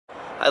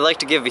I'd like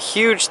to give a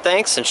huge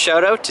thanks and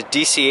shout out to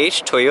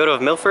DCH Toyota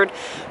of Milford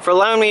for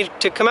allowing me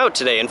to come out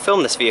today and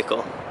film this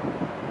vehicle.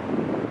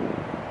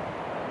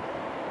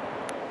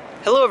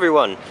 Hello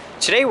everyone,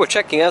 today we're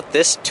checking out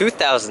this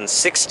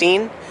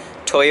 2016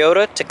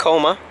 Toyota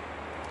Tacoma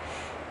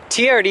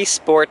TRD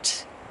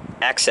Sport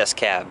Access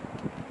Cab.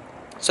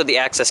 So the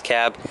Access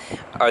Cab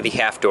are the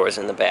half doors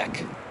in the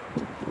back.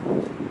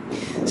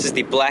 This is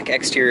the black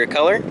exterior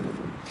color.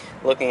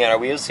 Looking at our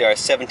wheels, they are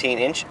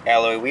 17-inch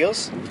alloy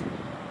wheels.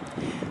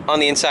 On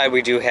the inside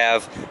we do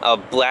have a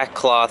black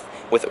cloth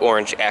with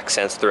orange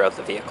accents throughout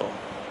the vehicle.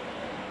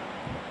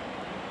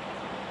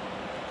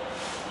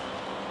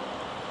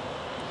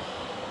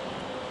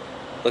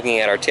 Looking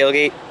at our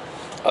tailgate,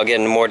 I'll get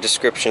into more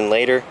description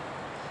later,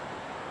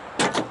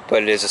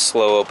 but it is a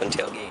slow open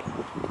tailgate.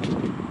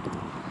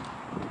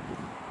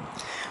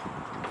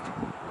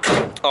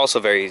 Also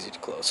very easy to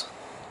close.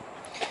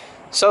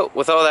 So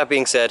with all that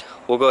being said,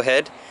 we'll go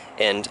ahead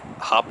and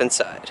hop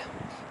inside.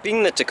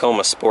 Being the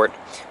Tacoma Sport,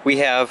 we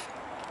have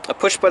a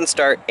push button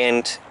start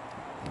and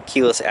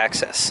keyless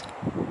access.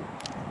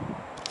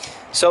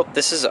 So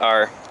this is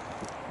our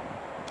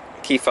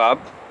key fob,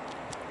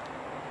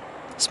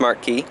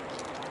 smart key.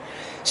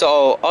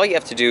 So all you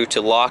have to do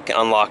to lock,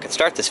 unlock, and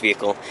start this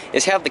vehicle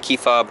is have the key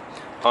fob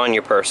on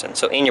your person.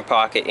 So in your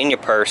pocket, in your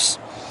purse,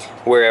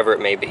 wherever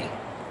it may be.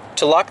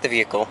 To lock the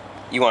vehicle,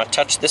 you want to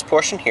touch this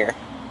portion here.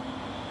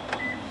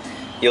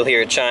 You'll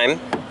hear it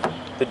chime.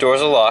 The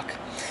doors will lock.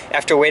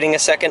 After waiting a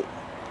second,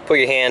 put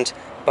your hand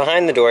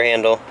behind the door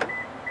handle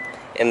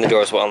and the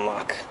doors will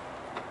unlock.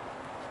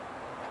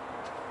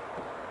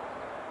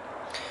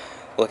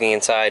 Looking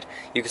inside,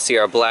 you can see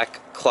our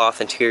black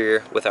cloth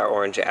interior with our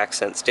orange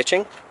accent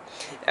stitching,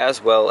 as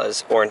well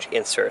as orange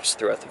inserts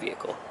throughout the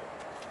vehicle.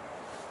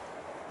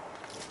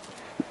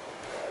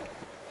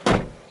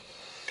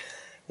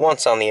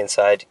 Once on the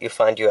inside, you'll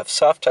find you have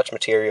soft touch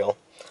material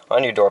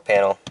on your door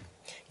panel,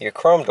 your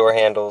chrome door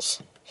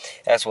handles,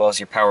 as well as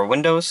your power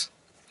windows,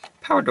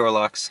 power door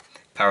locks,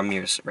 power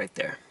mirrors right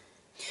there.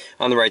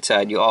 On the right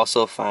side, you'll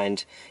also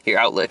find your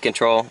outlet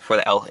control for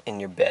the outlet in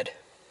your bed.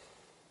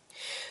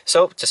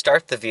 So to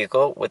start the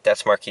vehicle with that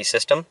smart key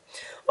system,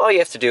 all you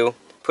have to do,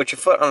 put your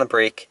foot on the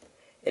brake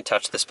and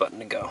touch this button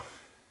to go.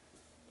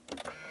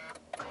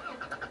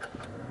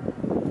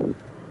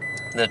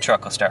 The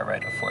truck will start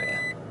right up for you.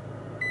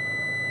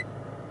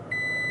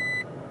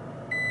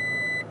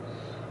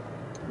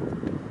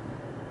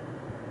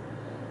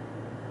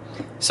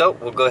 So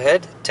we'll go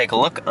ahead and take a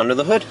look under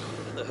the hood.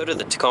 The hood of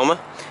the Tacoma,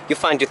 you'll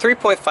find your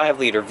 3.5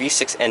 liter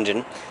V6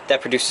 engine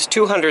that produces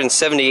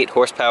 278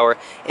 horsepower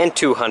and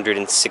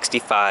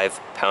 265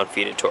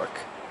 pound-feet of torque.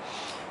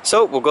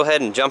 So we'll go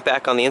ahead and jump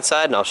back on the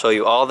inside and I'll show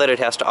you all that it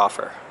has to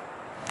offer.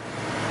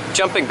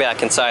 Jumping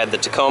back inside the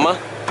Tacoma,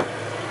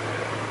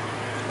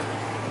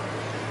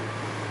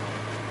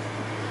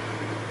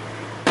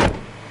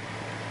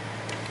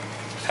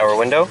 power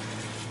window.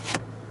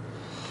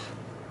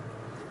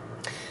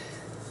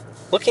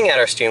 Looking at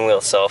our steering wheel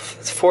itself,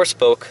 it's a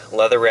 4-spoke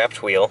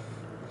leather-wrapped wheel.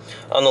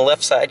 On the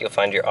left side you'll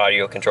find your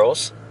audio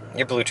controls,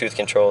 your Bluetooth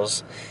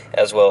controls,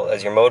 as well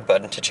as your mode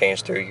button to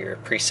change through your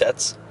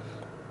presets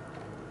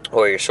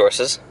or your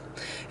sources.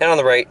 And on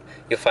the right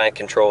you'll find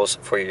controls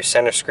for your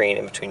center screen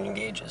in between your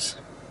gauges.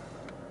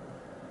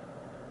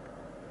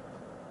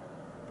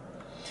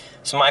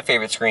 So my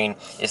favorite screen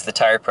is the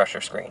tire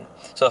pressure screen.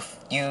 So if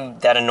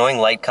that annoying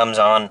light comes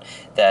on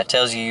that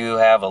tells you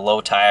have a low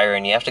tire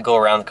and you have to go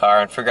around the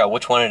car and figure out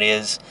which one it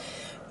is,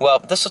 well,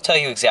 this will tell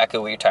you exactly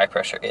what your tire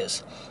pressure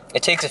is.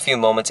 It takes a few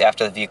moments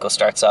after the vehicle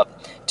starts up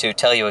to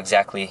tell you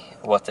exactly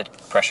what the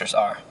pressures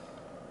are.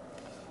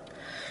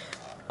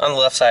 On the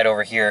left side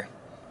over here,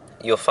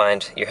 you'll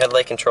find your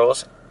headlight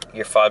controls,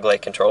 your fog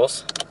light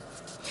controls,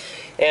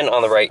 and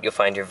on the right you'll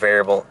find your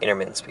variable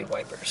intermittent speed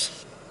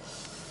wipers.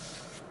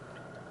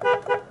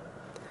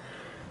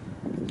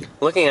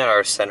 Looking at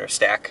our center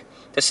stack,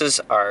 this is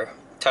our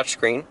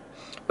touchscreen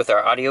with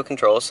our audio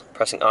controls.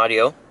 Pressing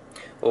audio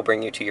will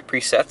bring you to your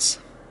presets,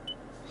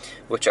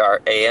 which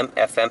are AM,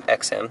 FM,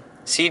 XM,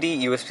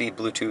 CD, USB,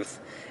 Bluetooth,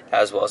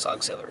 as well as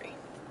auxiliary.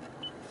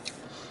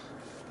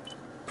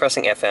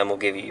 Pressing FM will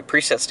give you your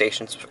preset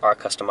stations, which are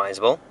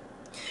customizable.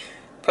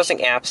 Pressing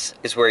apps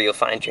is where you'll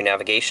find your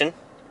navigation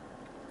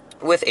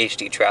with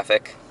HD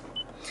traffic.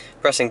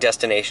 Pressing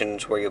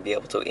destinations where you'll be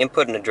able to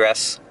input an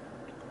address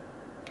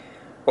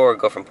or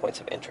go from points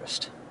of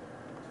interest.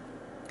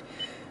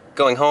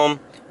 Going home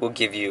will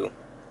give you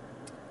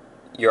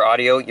your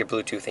audio, your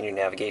Bluetooth, and your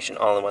navigation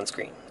all in one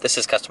screen. This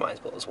is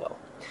customizable as well.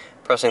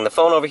 Pressing the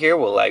phone over here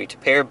will allow you to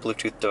pair a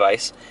Bluetooth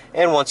device,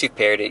 and once you've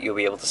paired it, you'll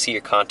be able to see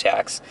your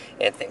contacts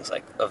and things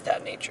like of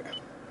that nature.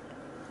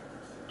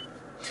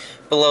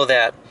 Below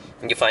that,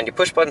 you'll find your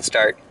push button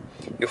start,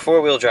 your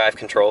 4-wheel drive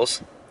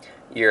controls,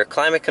 your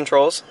climate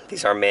controls.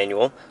 These are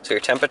manual, so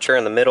your temperature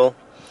in the middle,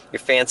 your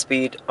fan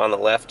speed on the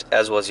left,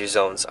 as well as your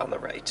zones on the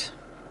right.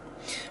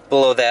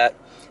 Below that,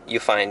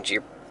 you find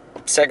your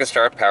second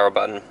start power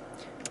button,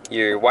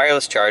 your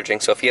wireless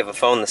charging, so if you have a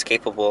phone that's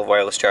capable of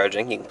wireless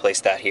charging, you can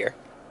place that here.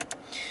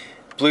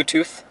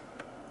 Bluetooth,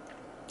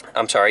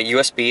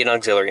 USB and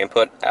auxiliary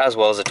input, as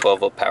well as a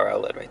 12-volt power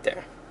outlet right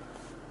there.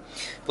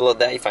 Below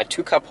that you find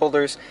 2 cup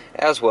holders,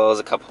 as well as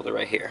a cup holder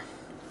right here.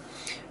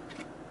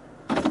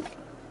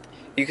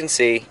 You can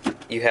see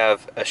you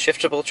have a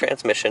shiftable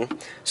transmission,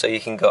 so you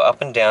can go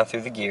up and down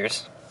through the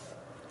gears.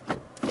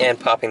 And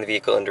popping the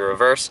vehicle into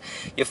reverse,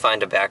 you'll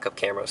find a backup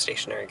camera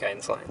stationary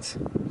guidance lines.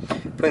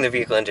 Putting the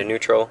vehicle into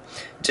neutral,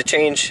 to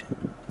change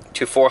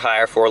to 4 high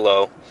or 4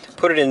 low,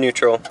 put it in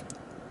neutral,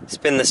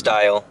 spin this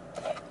dial,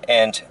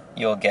 and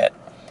you'll get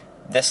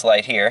this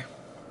light here.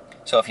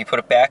 So if you put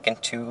it back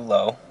into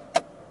low,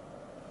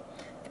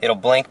 it'll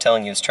blink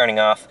telling you it's turning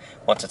off.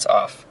 Once it's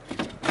off,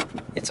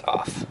 it's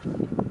off.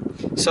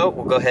 So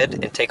we'll go ahead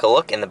and take a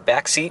look in the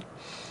back seat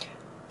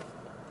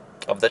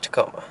of the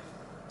Tacoma.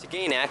 To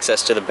gain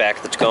access to the back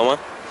of the Tacoma,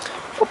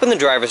 open the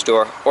driver's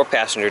door or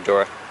passenger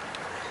door,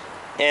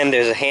 and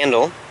there's a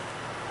handle.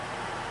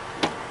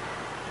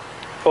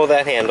 Pull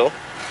that handle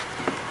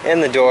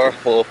and the door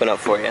will open up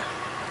for you.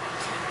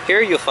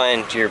 Here you'll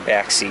find your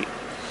back seat,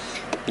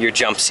 your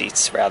jump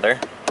seats rather.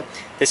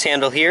 This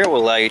handle here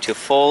will allow you to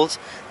fold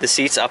the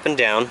seats up and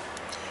down,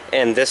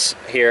 and this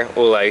here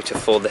will allow you to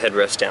fold the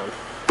headrest down.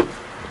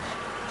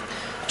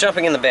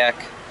 Jumping in the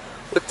back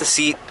with the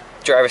seat,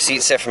 driver's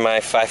seat set for my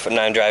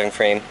 5'9" driving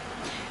frame.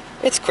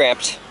 It's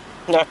cramped,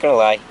 not gonna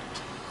lie.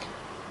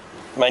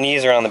 My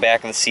knees are on the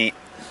back of the seat.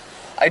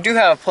 I do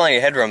have plenty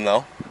of headroom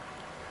though.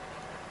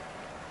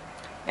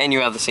 And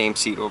you have the same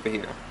seat over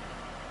here.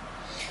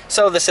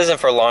 So this isn't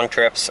for long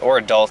trips or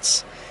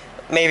adults,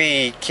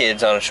 maybe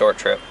kids on a short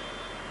trip.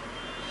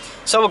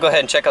 So we'll go ahead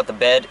and check out the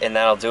bed, and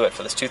that'll do it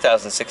for this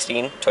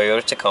 2016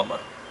 Toyota Tacoma.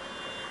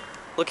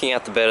 Looking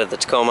at the bed of the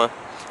Tacoma,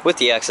 with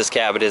the access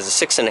cab, it is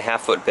a 6.5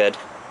 foot bed.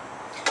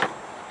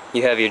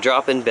 You have your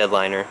drop-in bed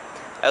liner,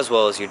 as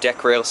well as your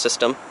deck rail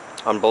system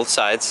on both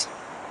sides.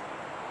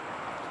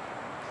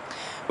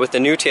 With the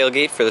new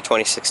tailgate for the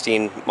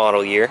 2016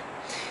 model year,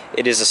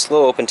 it is a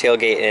slow open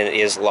tailgate and it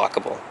is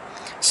lockable.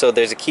 So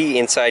there's a key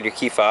inside your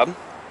key fob,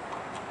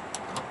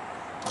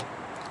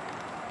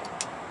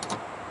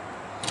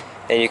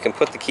 and you can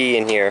put the key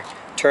in here,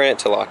 turn it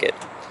to lock it.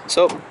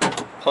 So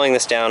pulling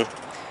this down,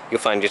 you'll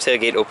find your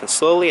tailgate open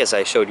slowly, as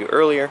I showed you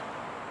earlier.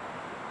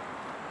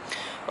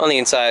 On the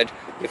inside,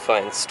 you'll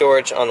find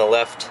storage on the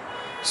left,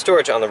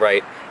 storage on the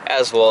right,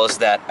 as well as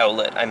that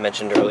outlet I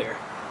mentioned earlier.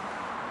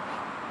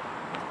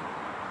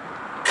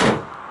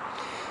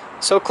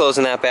 So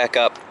closing that back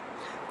up,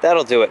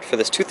 that'll do it for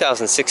this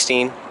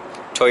 2016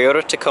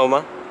 Toyota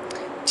Tacoma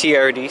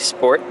TRD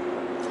Sport.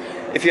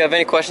 If you have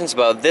any questions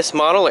about this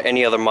model or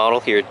any other model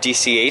here at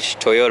DCH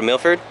Toyota of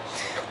Milford,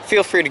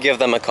 feel free to give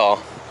them a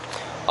call.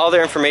 All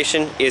their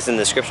information is in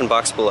the description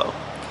box below.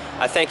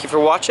 I thank you for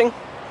watching,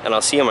 and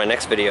I'll see you in my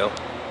next video.